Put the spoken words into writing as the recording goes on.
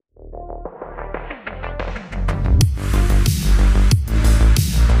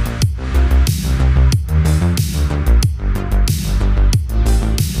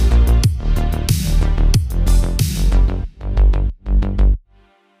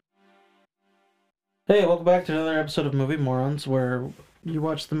Hey, welcome back to another episode of Movie Morons, where you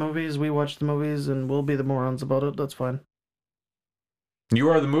watch the movies, we watch the movies, and we'll be the morons about it. That's fine. You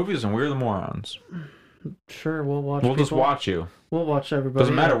are the movies and we're the morons. Sure, we'll watch We'll just people. watch you. We'll watch everybody.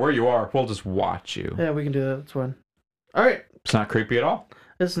 Doesn't matter where you are, we'll just watch you. Yeah, we can do that. That's fine. All right. It's not creepy at all.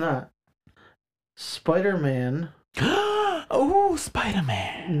 It's not. Spider-Man Oh,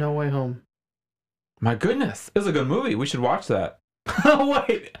 Spider-Man. No Way Home. My goodness. It's a good movie. We should watch that. Oh,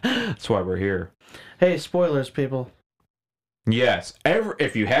 wait. That's why we're here. Hey, spoilers, people. Yes.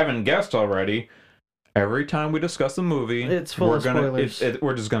 If you haven't guessed already, every time we discuss a movie, It's full of spoilers.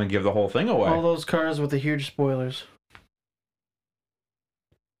 we're just going to give the whole thing away. All those cars with the huge spoilers.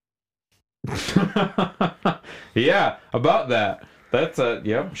 Yeah, about that. That's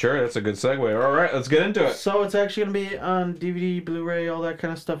sure, that's a good segue. All right, let's get into it. So it's actually going to be on DVD, Blu-ray, all that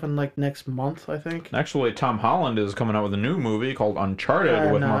kind of stuff in like next month, I think. Actually, Tom Holland is coming out with a new movie called Uncharted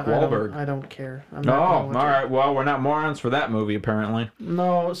with Mark Wahlberg. I don't care. I'm No, not all gonna watch it. right. Well, we're not morons for that movie, apparently.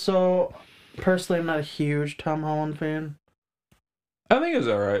 No, so personally, I'm not a huge Tom Holland fan. I think it's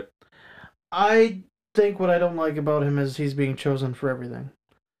all right. I think what I don't like about him is he's being chosen for everything.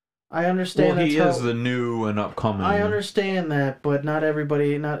 I understand Well, he that's is the new and upcoming. I understand that, but not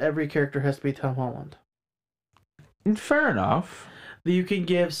every character has to be Tom Holland. Fair enough. You can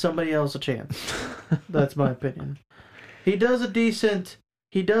give somebody else a chance. That's my opinion. He does a decent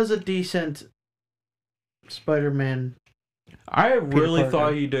Spider-Man. I really Parker.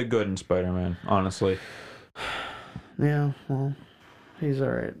 thought he did good in Spider-Man, honestly. Yeah, well, he's all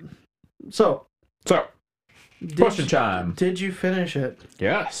right. So, So, did question you- time. Did you finish it?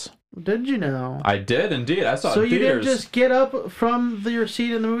 Yes. Did you know? I did indeed. I saw So it in you theaters. didn't just get up from your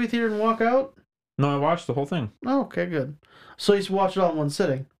seat in the movie theater and walk out? No, I watched the whole thing. Oh, okay, good. So you watched it all in one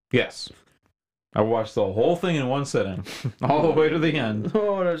sitting. Yes. I watched the whole thing in one sitting. All the way to the end.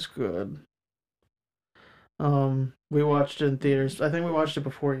 Oh, that's good. We watched it in theaters. I think we watched it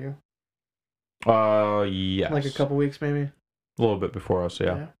before you. Yes. Like a couple weeks, maybe. A little bit before us,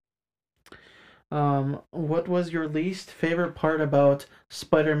 yeah. What was your least favorite part about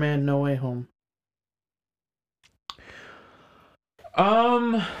Spider-Man No Way Home?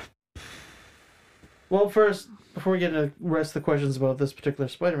 Well, first, before we get into the rest of the questions about this particular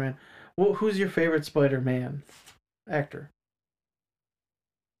Spider-Man, who's your favorite Spider-Man actor?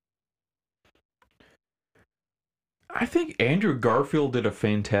 I think Andrew Garfield did a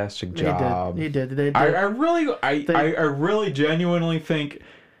fantastic job. He did. They did. I really genuinely think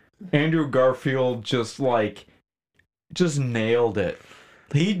Andrew Garfield just nailed it.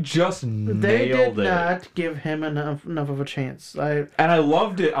 He just They nailed did it. not give him enough of a chance. And I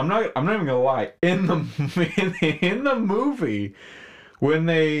loved it. I'm not even gonna lie. In the movie, when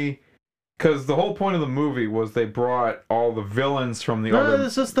because the whole point of the movie was they brought all the villains from the No, other.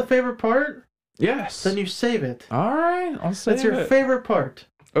 is this the favorite part? Yes. Then you save it. All right, I'll save That's your it. favorite part.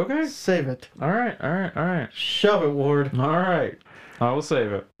 Okay. Save it. All right. Shove it, Ward. All right. I will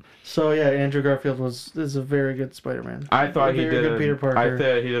save it. So yeah, Andrew Garfield is a very good Spider-Man. I thought he Very did. good Peter Parker. I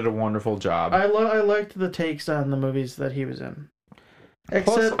thought he did a wonderful job. I liked the takes on the movies that he was in.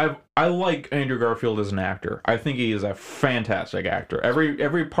 Except Plus, I like Andrew Garfield as an actor. I think he is a fantastic actor.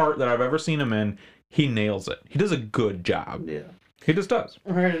 Every part that I've ever seen him in, he nails it. He does a good job. yeah. He just does.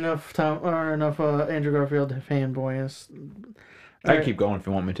 All right, enough Andrew Garfield fanboys. I Right. keep going if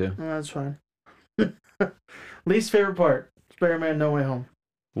you want me to. That's fine. Least favorite part: Spider-Man No Way Home.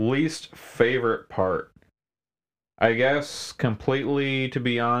 Least favorite part. I guess completely, to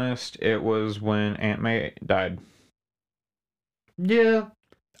be honest, it was when Aunt May died. Yeah,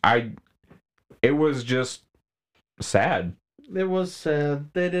 It was just sad. it was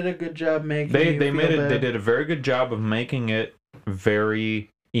sad. They did a good job making. They you they feel made it. bad. They did a very good job of making it very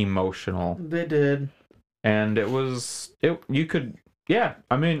emotional, They did. and it was it. You could, yeah.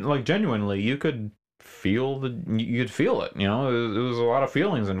 I mean, like genuinely, you could feel you'd feel it. You know, it was a lot of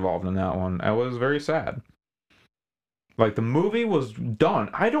feelings involved in that one. I was very sad. Like the movie was done.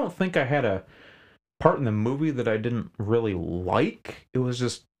 I don't think I had a part in the movie that I didn't really like. It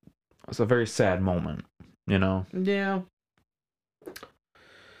was a very sad moment. You know. Yeah.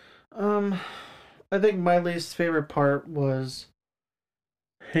 I think my least favorite part was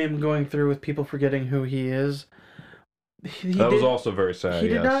him going through with people forgetting who he is. That was also very sad. He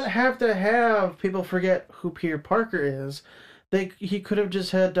did yes. not have to have people forget who Peter Parker is. He could have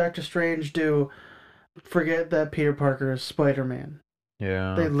just had Doctor Strange forget that Peter Parker is Spider-Man.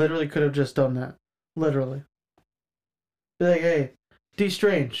 Yeah. They literally could have just done that. Literally. Be like, hey, D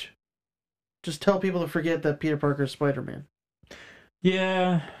Strange, just tell people to forget that Peter Parker is Spider-Man.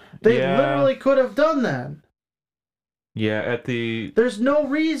 Yeah. They yeah. literally could have done that. Yeah, at the There's no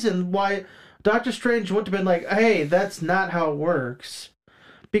reason why Doctor Strange would have been like, hey, that's not how it works.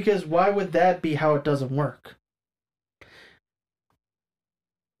 Because why would that be how it doesn't work?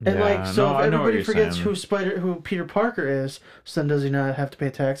 And like, Yeah, so no, if I know what everybody you're forgets saying. who Peter Parker is, so then does he not have to pay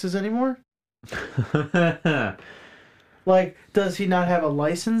taxes anymore? Like, does he not have a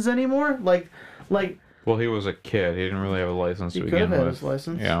license anymore? Like Well, he was a kid. He didn't really have a license he to could have begin had with. his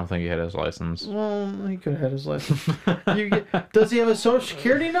license. Yeah, I don't think he had his license. Well, he could have had his license. Does he have a social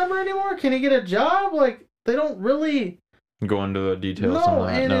security number anymore? Can he get a job? Like, they don't really. Go into the details No, on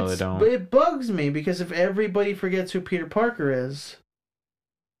that. and No, they don't. it bugs me because if everybody forgets who Peter Parker is,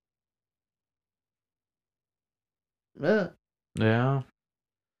 Yeah. yeah,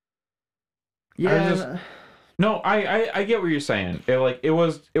 just- No, I get what you're saying. It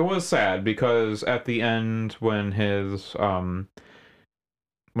was sad because at the end when his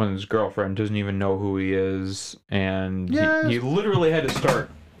girlfriend doesn't even know who he is, and he literally had to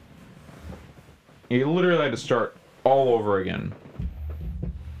start. He literally had to start all over again.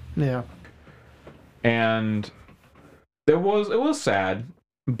 yeah, And it was sad,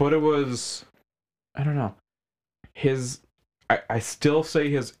 but it was, I don't know. I still say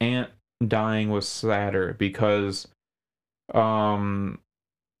his aunt dying was sadder because the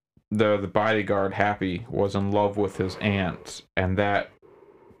bodyguard Happy was in love with his aunt, and that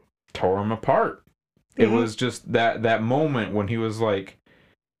tore him apart. It was just that moment when he was like,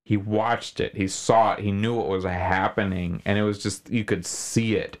 he watched it, he saw it, he knew what was happening, and it was just, you could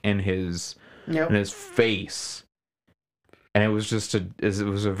see it in his face, and it was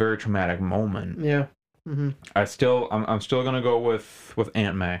a very traumatic moment. Yeah. Mm-hmm. I'm still gonna go with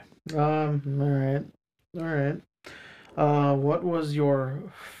Aunt May. All right. What was your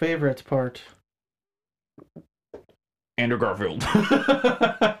favorite part? Andrew Garfield.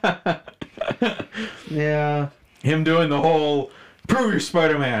 Yeah. Him doing the whole prove you're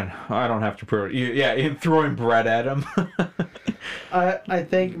Spider-Man. I don't have to prove it. Yeah, him throwing bread at him. I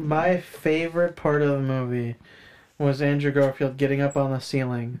think my favorite part of the movie was Andrew Garfield getting up on the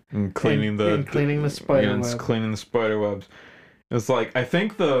ceiling and cleaning the spider web. Cleaning the spider webs. It's like, I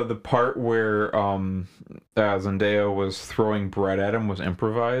think the part where Zendaya was throwing bread at him was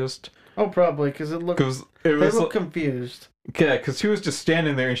improvised. Oh, probably because they look confused. Yeah, because he was just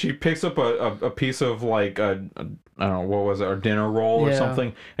standing there, and she picks up a piece of like I don't know, what was it, a dinner roll or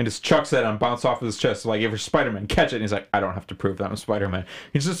something, and just chucks that and bounce off of his chest. Like, if you're Spider-Man, catch it. And he's like, I don't have to prove that I'm Spider-Man.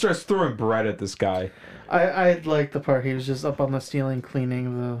 He just starts throwing bread at this guy. I like the part he was just up on the ceiling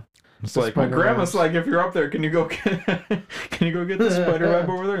cleaning the. It's like, my grandma's like, if you're up there, can you go get the spider web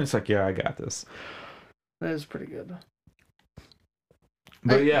over there? And it's like, yeah, I got this. That is pretty good.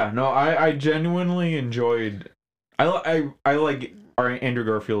 But I genuinely enjoyed. I like Andrew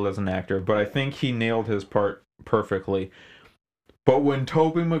Garfield as an actor, but I think he nailed his part perfectly. But when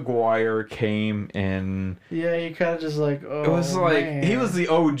Tobey Maguire came in, yeah, you kind of just like, oh, it was like, man. he was the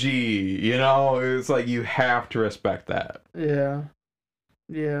OG, you know. It was like, you have to respect that. Yeah.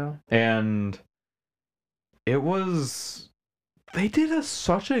 And it was, they did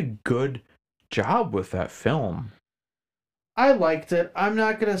such a good job with that film. I liked it. I'm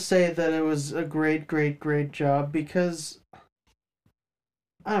not gonna say that it was a great job because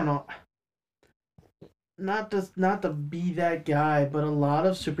I don't know. Not to be that guy, but a lot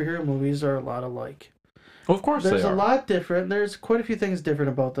of superhero movies are a lot alike. Of course, there's a lot different. There's quite a few things different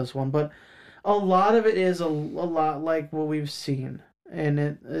about this one, but a lot of it is a lot like what we've seen, and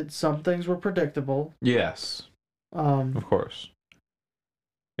it some things were predictable. Yes. Of course.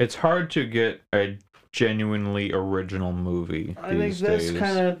 It's hard to get a genuinely original movie. I think this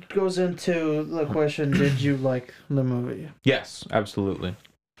kind of goes into the question: did you like the movie? Yes, absolutely.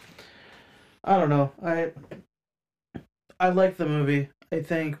 I don't know. I like the movie. I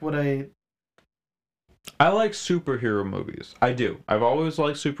think I like superhero movies. I do. I've always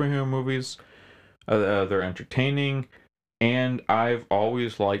liked superhero movies. They're entertaining, and I've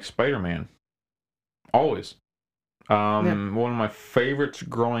always liked Spider-Man. Always. One of my favorites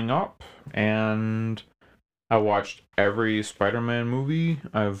growing up, and I watched every Spider-Man movie.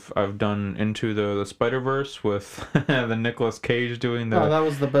 I've done Into the Spider-Verse with the Nicolas Cage doing that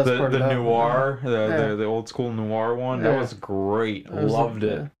was the best part of that noir, the old school noir one. That was great. Loved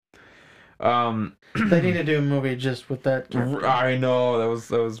it. They need to do a movie just with that character. I know, that was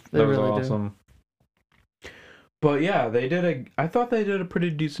really awesome. But yeah, I thought they did a pretty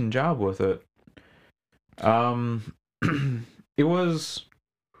decent job with it. It was,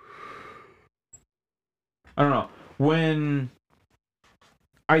 I don't know, when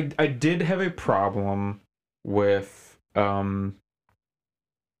I did have a problem with Willem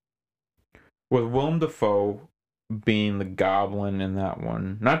Dafoe being the Goblin in that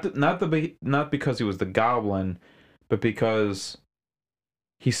one. Not because he was the Goblin, but because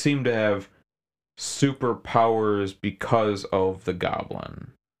he seemed to have superpowers because of the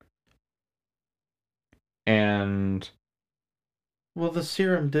Goblin. And Well, the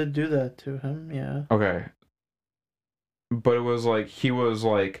serum did do that to him, yeah. okay, but it was like he was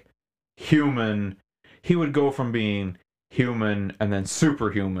like human. He would go from being human and then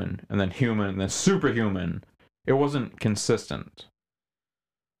superhuman and then human and then superhuman. It wasn't consistent.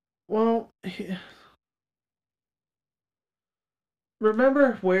 Well,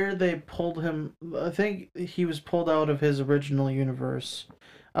 remember where they pulled him? I think he was pulled out of his original universe,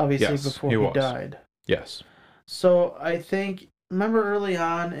 obviously, Yes, before he he was. died. Yes. So I think, remember early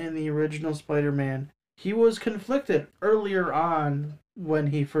on in the original Spider-Man, he was conflicted earlier on when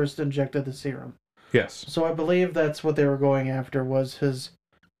he first injected the serum. Yes. So I believe that's what they were going after, was his,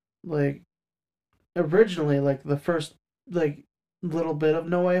 like, originally, like, the first, like, little bit of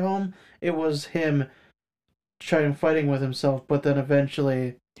No Way Home, it was him trying fighting with himself, but then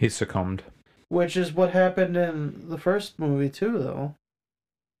eventually, He succumbed. which is what happened in the first movie too, though.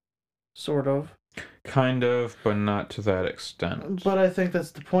 Sort of. Kind of, but not to that extent. But I think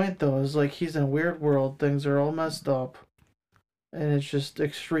that's the point, though, is like he's in a weird world, things are all messed up, and it's just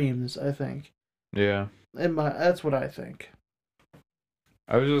extremes, I think. Yeah. That's what I think.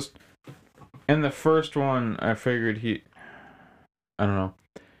 I was just in the first one, I figured I don't know.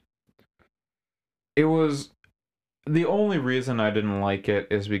 It was the only reason I didn't like it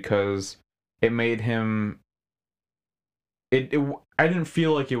is because it made him I didn't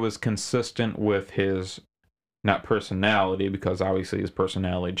feel like it was consistent with his, not personality, because obviously his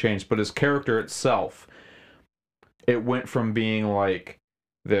personality changed, but his character itself. It went from being like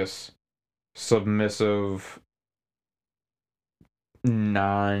this submissive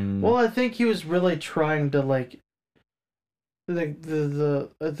Well, I think he was really trying to, like, I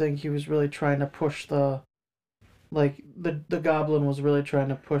think he was really trying to push the, like, the Goblin was really trying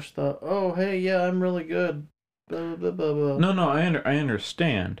to push the, oh, hey, yeah, I'm really good, blah, blah, blah, blah. No, I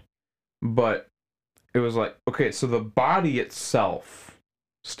understand. But it was like, okay, so the body itself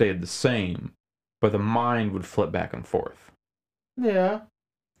stayed the same, but the mind would flip back and forth. Yeah.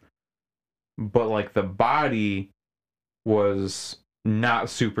 But, like, the body was not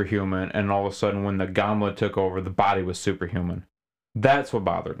superhuman, and all of a sudden, when the Gauntlet took over, the body was superhuman. That's what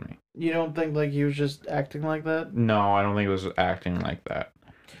bothered me. You don't think, like, he was just acting like that? No, I don't think it was acting like that.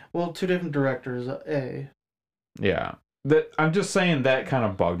 Well, two different directors, Yeah. I'm just saying that kind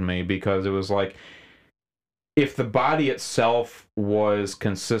of bugged me, because it was like, if the body itself was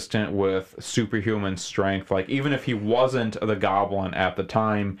consistent with superhuman strength, like even if he wasn't the Goblin at the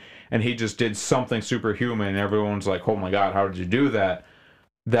time and he just did something superhuman and everyone's like, oh my god, how did you do that?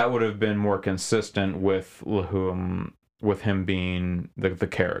 That would have been more consistent with him being the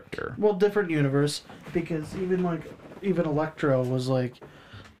character. Well, different universe, because even Electro was like,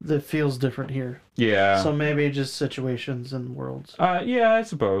 that feels different here. Yeah. So maybe just situations and worlds. Yeah, I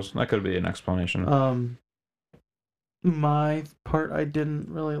suppose that could be an explanation. My part I didn't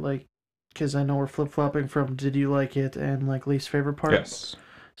really like, because I know we're flip-flopping from did you like it and like least favorite part. Yes.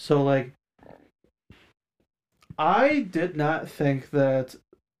 So like, I did not think that.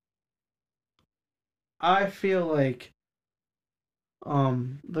 I feel like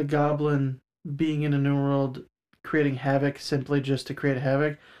the Goblin being in a new world, creating havoc simply just to create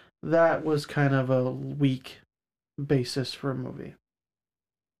havoc, that was kind of a weak basis for a movie.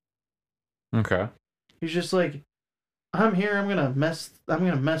 Okay. He's just like, I'm here, I'm gonna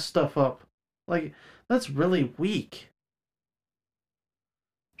mess stuff up. Like, that's really weak.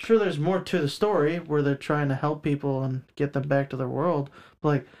 Sure, there's more to the story where they're trying to help people and get them back to their world, but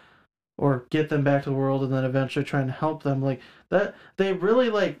like, or get them back to the world and then eventually trying to help them. Like, that, they really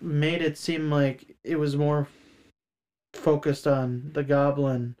like made it seem like it was more focused on the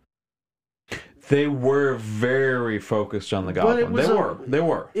Goblin. They were very focused on the Goblin. They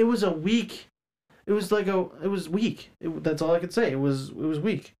were. It was a weak. It was like it was weak. That's all I could say. It was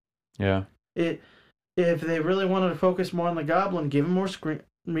weak. Yeah. If they really wanted to focus more on the Goblin, give him more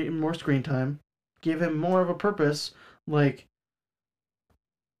screen time, give him more of a purpose. Like,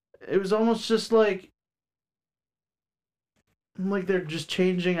 it was almost just like they're just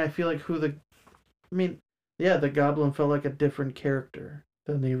changing. I feel like the Goblin felt like a different character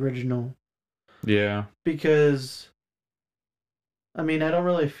than the original. Yeah. Because, I don't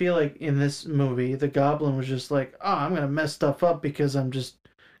really feel like in this movie the Goblin was just like, oh, I'm gonna mess stuff up because I'm just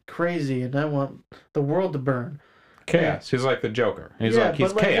crazy and I want the world to burn. Chaos. He's like the Joker. He's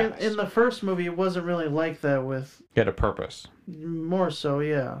chaos. In the first movie, it wasn't really like that with... He had a purpose. More so,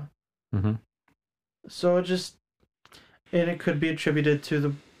 yeah. Mm-hmm. So it just... And it could be attributed to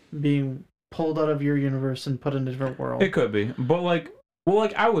the being pulled out of your universe and put in a different world. It could be, but like, well,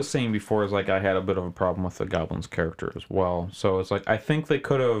 like I was saying before, is like I had a bit of a problem with the Goblin's character as well. So it's like I think they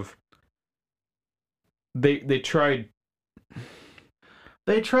could have. They tried.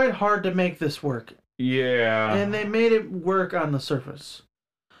 They tried hard to make this work. Yeah. And they made it work on the surface.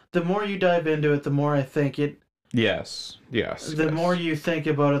 The more you dive into it, the more I think it. Yes. The more you think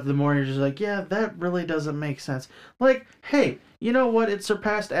about it, the more you're just like, yeah, that really doesn't make sense. Like, hey, you know what? It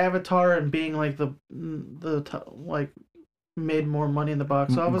surpassed Avatar and being like like made more money in the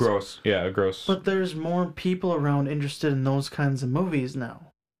box office. Gross. Yeah, gross. But there's more people around interested in those kinds of movies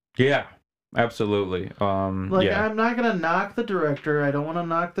now. Yeah, absolutely. Yeah. I'm not gonna knock the director. I don't want to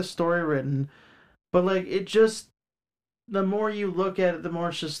knock the story written, but like it just. The more you look at it, the more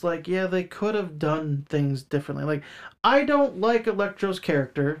it's just like, yeah, they could have done things differently. Like, I don't like Electro's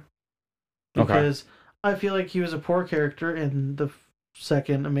character because I feel like he was a poor character in the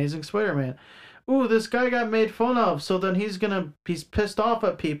second Amazing Spider-Man. Ooh, this guy got made fun of, so then he's pissed off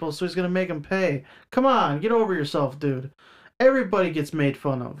at people, so he's gonna make him pay. Come on, get over yourself, dude. Everybody gets made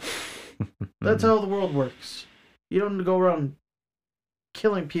fun of. That's how the world works. You don't go around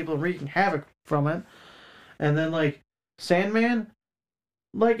killing people and wreaking havoc from it. And then, like, Sandman,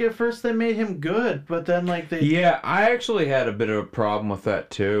 like at first they made him good, but then like they Yeah, I actually had a bit of a problem with that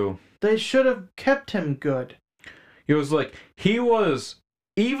too. They should have kept him good. He was like he was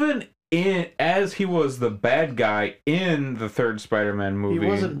even as he was the bad guy in the third Spider-Man movie.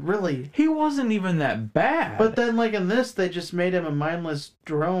 He wasn't even that bad. But then like in this they just made him a mindless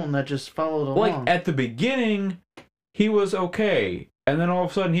drone that just followed along. Like at the beginning he was okay, and then all of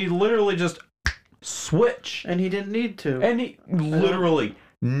a sudden he literally just switch, and he didn't need to, and he literally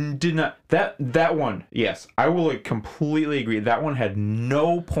did not. That one, yes, I will completely agree. That one had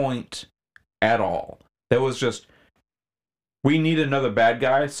no point at all. That was just, we need another bad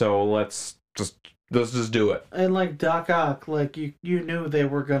guy, so let's just do it. And like Doc Ock, like you knew they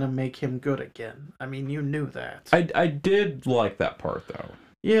were gonna make him good again. I mean, you knew that. I did like that part though.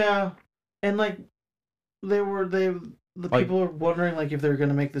 Yeah, and like the people were wondering like if they were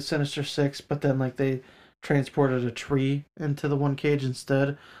gonna make the Sinister Six, but then like they transported a tree into the one cage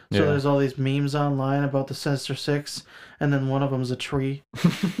instead. So there's all these memes online about the Sinister Six, and then one of them's a tree.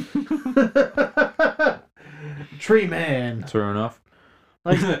 Tree man. Fair enough.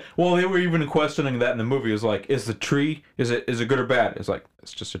 Like, well, they were even questioning that in the movie. It was like, is the tree, is it good or bad? It's like,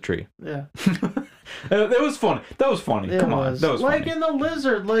 it's just a tree. Yeah. That was funny. That was funny. Come on. That was like funny. in the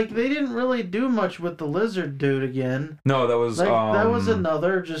lizard, like they didn't really do much with the lizard dude again. No, that was like that was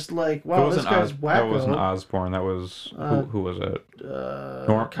another just like, wow, this guy's wacko. That wasn't Osborn. That was who was it?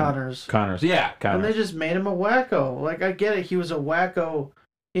 Connors. Yeah, Connors. And they just made him a wacko. Like I get it, he was a wacko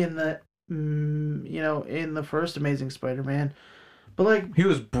in the in the first Amazing Spider-Man. But like he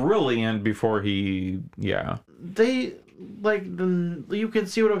was brilliant before he they you can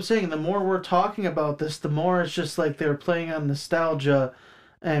see what I'm saying. The more we're talking about this, the more it's just like they're playing on nostalgia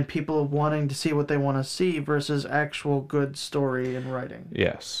and people wanting to see what they want to see versus actual good story and writing.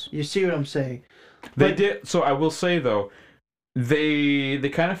 Yes. You see what I'm saying? They did. So I will say though, they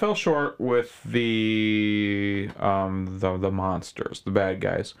kind of fell short with the monsters, the bad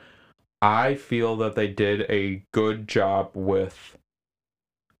guys. I feel that they did a good job with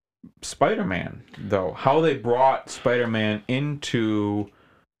Spider-Man, though. How they brought Spider-Man into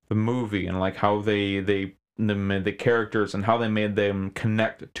the movie and like how they made the characters and how they made them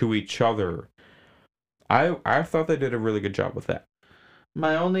connect to each other. I thought they did a really good job with that.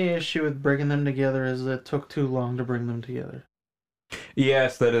 My only issue with bringing them together is that it took too long to bring them together.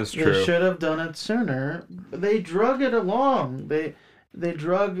 Yes, that is true. They should have done it sooner. They drug it along. They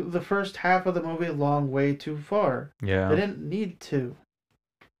drug the first half of the movie along way too far. Yeah. They didn't need to.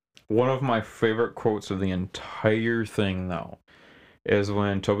 One of my favorite quotes of the entire thing, though, is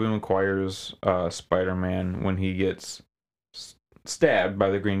when Tobey Maguire's Spider-Man, when he gets stabbed by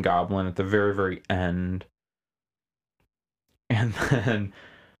the Green Goblin at the very, very end. And then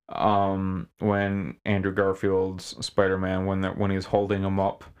when Andrew Garfield's Spider-Man, when he's holding him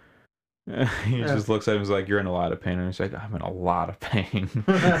up, he just looks at him and is like, "You're in a lot of pain." And he's like, "I'm in a lot of pain."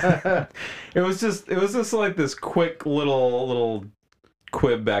 It was just like this quick little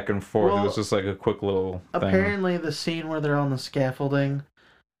quib back and forth. Well, it was just like a quick little thing. Apparently the scene where they're on the scaffolding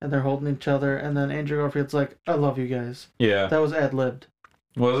and they're holding each other and then Andrew Garfield's like, "I love you guys." Yeah. That was ad-libbed.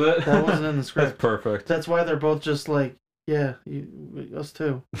 Was it? That wasn't in the script. That's perfect. That's why they're both just like, yeah, us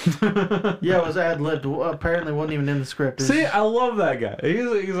too. Yeah, it was ad-libbed. Apparently wasn't even in the script. See, I love that guy.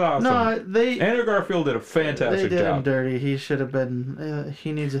 He's awesome. No, Andrew Garfield did a fantastic job. They did him dirty. He should have been,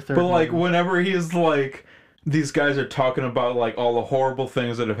 he needs a third But like, whenever he's like, these guys are talking about like all the horrible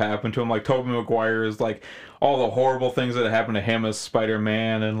things that have happened to him. Like Tobey Maguire is like all the horrible things that have happened to him as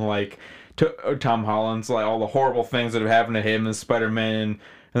Spider-Man, and like Tom Holland's like all the horrible things that have happened to him as Spider-Man.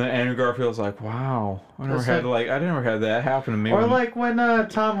 And then Andrew Garfield's like, wow, I never had that happen to me. Or like when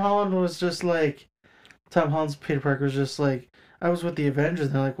Tom Holland's Peter Parker was just like, I was with the Avengers,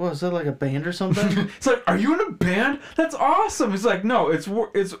 and they're like, "What is that, like a band or something?" It's like, are you in a band? That's awesome. He's like, no, it's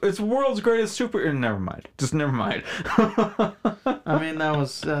world's greatest super. Never mind, just never mind. I mean, that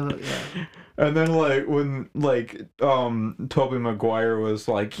was yeah. And then like when Tobey Maguire was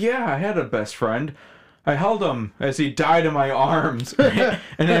like, yeah, I had a best friend. I held him as he died in my arms. And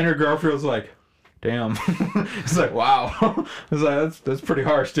Andrew Garfield's like, damn. It's like, wow. It's like, that's pretty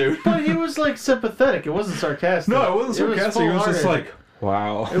harsh, dude. But he was like sympathetic. It wasn't sarcastic. No, it wasn't sarcastic. It was just like,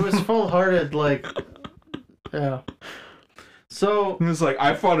 wow. It was full-hearted, like, yeah. So it was like,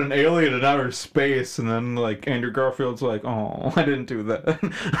 I fought an alien in outer space, and then like Andrew Garfield's like, oh, I didn't do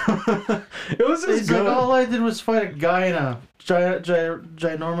that. It was just good. Like, all I did was fight a guy in a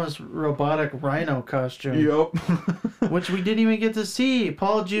ginormous robotic rhino costume. Yep. Which we didn't even get to see.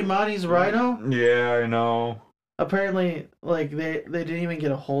 Paul Giamatti's Rhino. Yeah, I know. Apparently, like they didn't even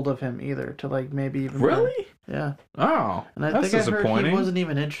get a hold of him either to like maybe even. Really? Yeah. Oh, and I that's think I heard disappointing. he wasn't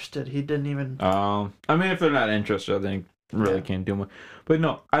even interested. He didn't even. I mean, if they're not interested, I think really can't do much. But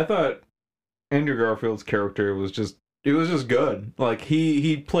no, I thought Andrew Garfield's character was just good. Like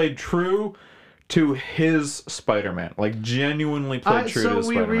he played true to his Spider-Man. Like genuinely played true to his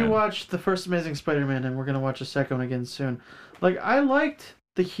Spider-Man. So we rewatched the first Amazing Spider-Man, and we're gonna watch the second one again soon. Like I liked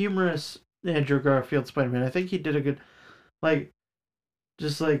the humorous Andrew Garfield Spider-Man. I think he did a good, like,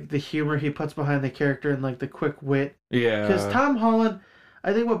 just like the humor he puts behind the character and like the quick wit. Yeah. Because Tom Holland,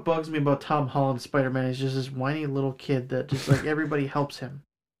 I think what bugs me about Tom Holland Spider-Man is just this whiny little kid that just like everybody helps him.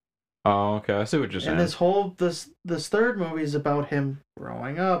 Oh, okay. I see what you're saying. And this third movie is about him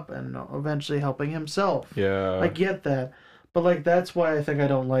growing up and eventually helping himself. Yeah. I get that. But like that's why I think I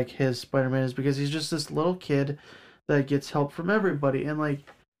don't like his Spider-Man is because he's just this little kid that gets help from everybody. And like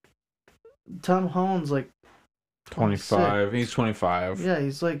Tom Holland's like 25. He's 25. Yeah,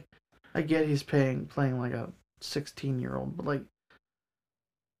 he's like, I get he's playing like a 16-year-old, but like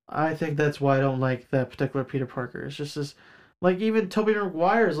I think that's why I don't like that particular Peter Parker. It's just this, like, even Tobey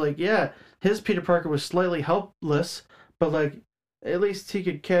Maguire's like, yeah, his Peter Parker was slightly helpless, but like, at least he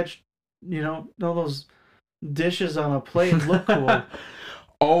could catch, all those dishes on a plate and look cool.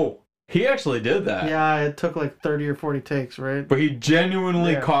 Oh, he actually did that. Yeah, it took like 30 or 40 takes, right? But he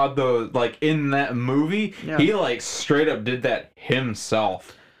genuinely caught those, like, in that movie, he like straight up did that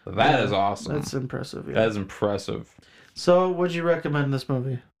himself. That is awesome. That's impressive. Yeah. That is impressive. So, would you recommend this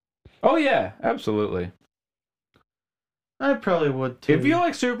movie? Oh, yeah, absolutely. I probably would, too. If you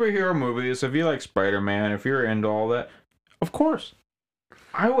like superhero movies, if you like Spider-Man, if you're into all that, of course.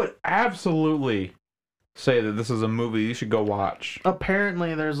 I would absolutely say that this is a movie you should go watch.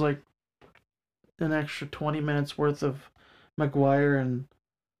 Apparently, there's like an extra 20 minutes worth of Maguire and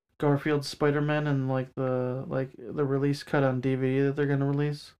Garfield's Spider-Man and like the release cut on DVD that they're going to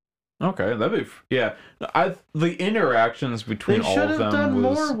release. Okay, that'd be the interactions between all of them. They should have done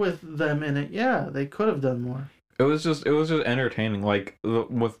more with them in it. Yeah, they could have done more. It was just entertaining. Like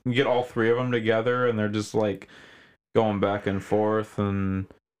you get all three of them together, and they're just like going back and forth, and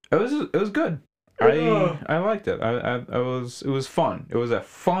it was good. I liked it. It was fun. It was a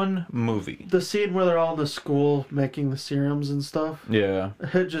fun movie. The scene where they're all in the school making the serums and stuff. Yeah.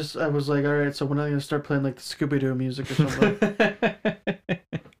 I was like, all right, so when are they gonna start playing like the Scooby-Doo music or something?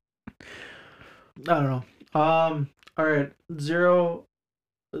 I don't know. All right, 0.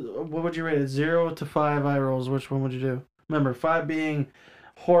 What would you rate it? 0 to 5 eye rolls. Which one would you do? Remember, 5 being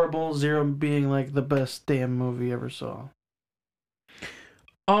horrible, 0 being like the best damn movie you ever saw.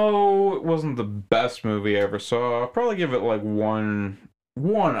 Oh, it wasn't the best movie I ever saw. I'll probably give it like one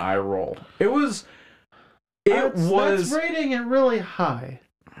eye roll. That's rating it really high.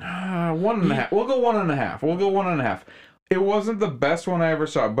 1.5. We'll go 1.5. It wasn't the best one I ever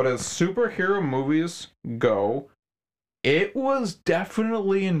saw, but as superhero movies go, it was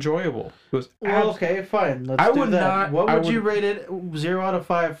definitely enjoyable. It was okay, fine. Let's do that. What would you rate it? 0 out of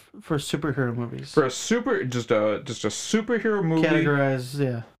 5 for superhero movies. For just a superhero movie. Categorize,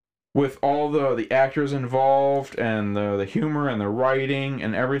 yeah. With all the actors involved and the humor and the writing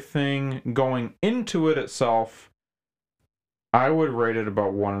and everything going into it itself, I would rate it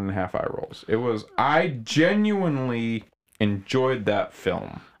about 1.5 eye rolls. I genuinely enjoyed that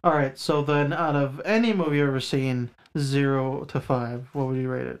film. All right, so then out of any movie you've ever seen, 0 to 5, what would you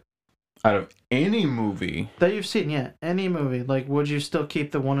rate it? Out of any movie, that you've seen, yeah, any movie, like, would you still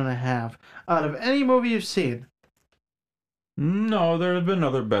keep the 1.5 out of any movie you've seen? no, there have been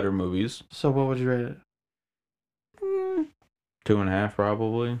other better movies. So what would you rate it? 2.5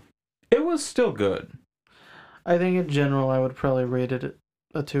 probably. It was still good. I think in general, I would probably rate it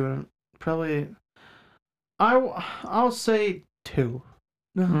a 2. And probably, I'll say 2.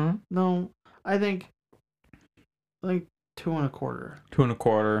 No, Mhm. no, I think like 2.25.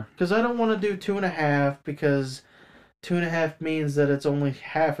 2.25. Because I don't want to do 2.5 because 2.5 means that it's only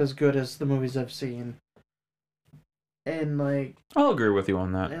half as good as the movies I've seen. And like, I'll agree with you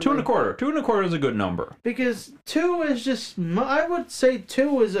on that. And 2.25. 2.25 is a good number. because 2 is just, I would say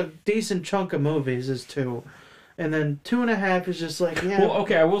 2 is a decent chunk of movies is 2. And then 2.5 is just like, yeah. Well,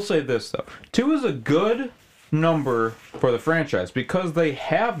 okay, I will say this though. 2 is a good number for the franchise because they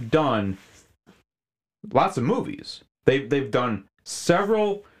have done lots of movies. They've done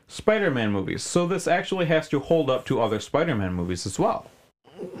several Spider-Man movies, so this actually has to hold up to other Spider-Man movies as well.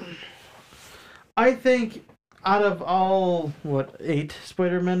 I think out of all, 8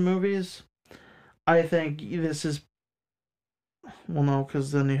 Spider-Man movies, I think this is, well, no,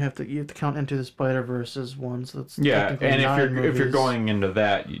 because then you have to count Into the Spider-Verse as one, so that's Yeah, technically and 9 if you're movies. going into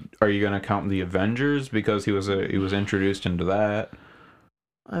that, are you going to count the Avengers because he was introduced into that?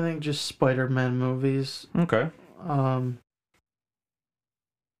 I think just Spider-Man movies. Okay.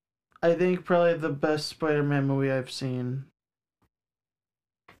 I think probably the best Spider-Man movie I've seen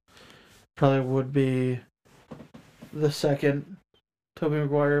probably would be the second Tobey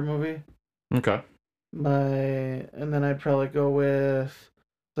Maguire movie. Okay. And then I'd probably go with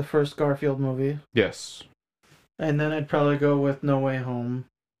the first Garfield movie. Yes. And then I'd probably go with No Way Home.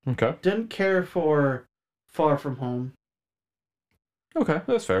 Okay. Didn't care for Far From Home. Okay,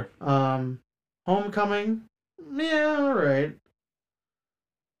 that's fair. Homecoming, yeah, alright.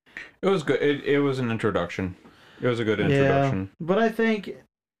 It was good. It was an introduction. It was a good introduction. Yeah, but I think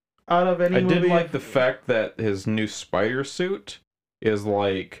out of any movie... I did like the fact that his new spider suit is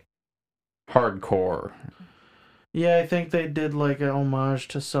like hardcore. Yeah, I think they did like an homage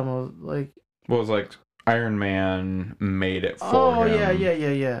to some of like... What was like Iron Man made it for him.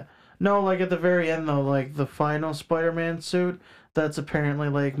 Yeah. No, like at the very end though, like the final Spider-Man suit, that's apparently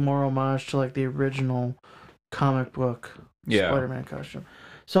like more homage to like the original comic book Spider-Man costume.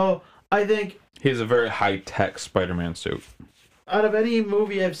 So I think he has a very high-tech Spider-Man suit. out of any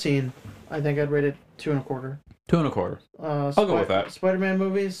movie I've seen, I think I'd rate it 2.25. 2.25. I'll go with that. Spider-Man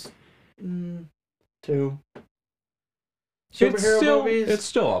movies, 2. Movies. It's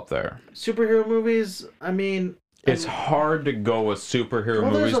still up there. Superhero movies, I mean... It's hard to go with superhero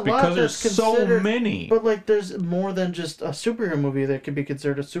movies there's because there's so many. But like, there's more than just a superhero movie that could be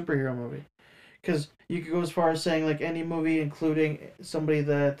considered a superhero movie. Because you could go as far as saying like any movie, including somebody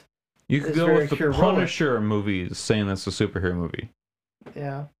that you could go with the heroic. Punisher movies, saying that's a superhero movie.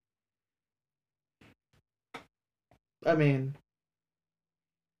 Yeah. I mean,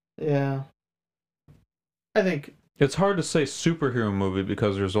 yeah. I think it's hard to say superhero movie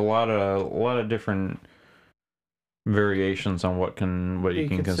because there's a lot of different variations on what you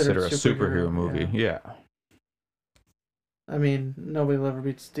can consider a superhero movie. Yeah. I mean, nobody will ever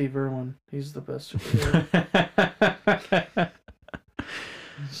beat Steve Irwin. He's the best superhero.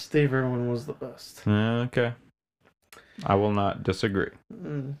 Steve Irwin was the best. Okay. I will not disagree.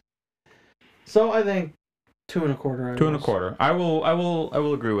 So I think 2.25. 2.25. I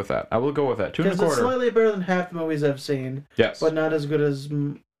will agree with that. I will go with that. 2.25. Because it's slightly better than half the movies I've seen. Yes. But not as good as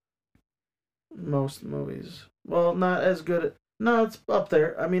most movies. Well, not as good. No, it's up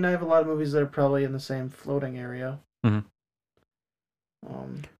there. I mean, I have a lot of movies that are probably in the same floating area. Mm-hmm.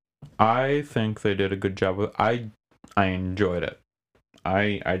 I think they did a good job with it. I enjoyed it.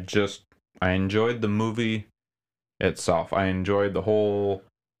 I enjoyed the movie itself. I enjoyed the whole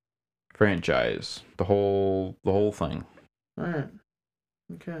franchise, the whole thing. All right.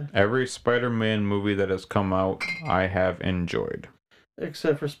 Okay. Every Spider-Man movie that has come out, I have enjoyed.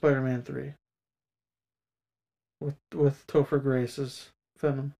 Except for Spider-Man 3. With Topher Grace's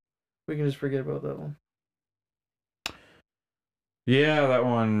Venom. We can just forget about that one. Yeah, that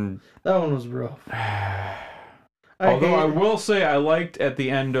one... That one was rough. Although I will say I liked at the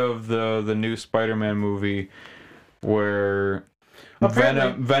end of the new Spider-Man movie where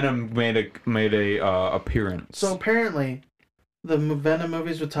Venom made a appearance. So apparently, the Venom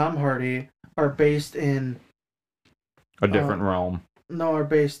movies with Tom Hardy are based in a different realm. No, are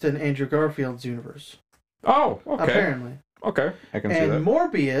based in Andrew Garfield's universe. Oh, okay. Apparently. Okay, I can see that. And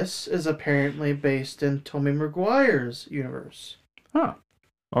Morbius is apparently based in Tobey Maguire's universe. Huh.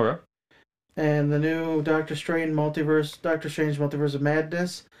 Okay. And the new Doctor Strange Multiverse of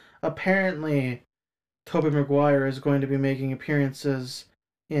Madness, apparently Tobey Maguire is going to be making appearances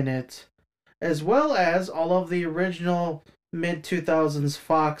in it, as well as all of the original mid-2000s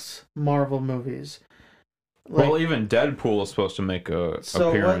Fox Marvel movies. Well, even Deadpool is supposed to make a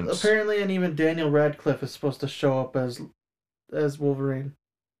appearance. Apparently, and even Daniel Radcliffe is supposed to show up as Wolverine.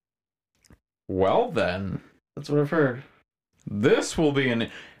 Well, then. That's what I've heard. This will be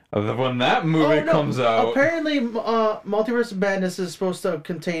when that movie comes out. Apparently, Multiverse of Madness is supposed to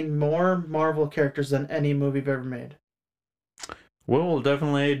contain more Marvel characters than any movie we've ever made. We'll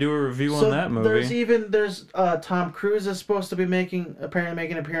definitely do a review on that movie. There's Tom Cruise is supposed to be making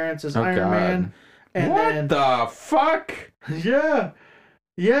an appearance as Iron Man. And what the fuck? Yeah.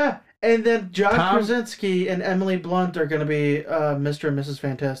 And then John Krasinski and Emily Blunt are going to be Mr. and Mrs.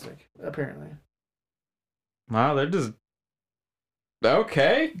 Fantastic, apparently. Wow, they're just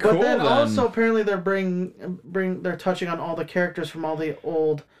okay. Cool. But then also apparently they're they're touching on all the characters from all the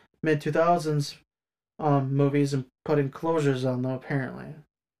old mid-2000s movies and putting closures on them, apparently.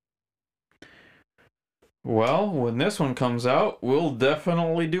 Well, when this one comes out, we'll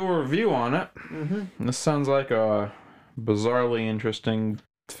definitely do a review on it. Mm-hmm. This sounds like a bizarrely interesting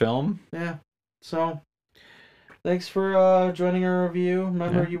film. Yeah. So, thanks for joining our review.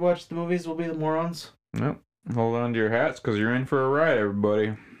 Remember, you watch the movies, we'll be the morons. Yep. Hold on to your hats, because you're in for a ride,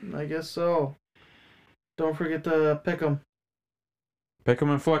 everybody. I guess so. Don't forget to pick them. Pick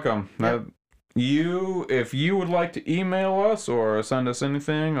them and flick them. Yep. If you would like to email us or send us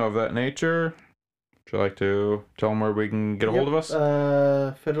anything of that nature, would you like to tell them where we can get a hold of us?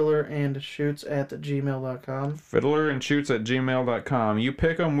 fiddlerandshoots@gmail.com. fiddlerandshoots@gmail.com. You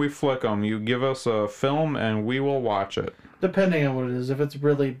pick them, we flick them. You give us a film, and we will watch it. Depending on what it is. If it's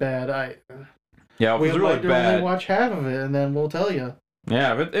really bad, if it's really bad, only watch half of it, and then we'll tell you.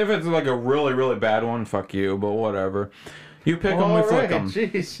 Yeah, if it's like a really, really bad one, fuck you, but whatever. You pick them, we flick them.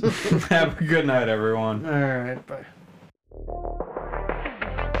 Jeez. Have a good night, everyone. All right, bye.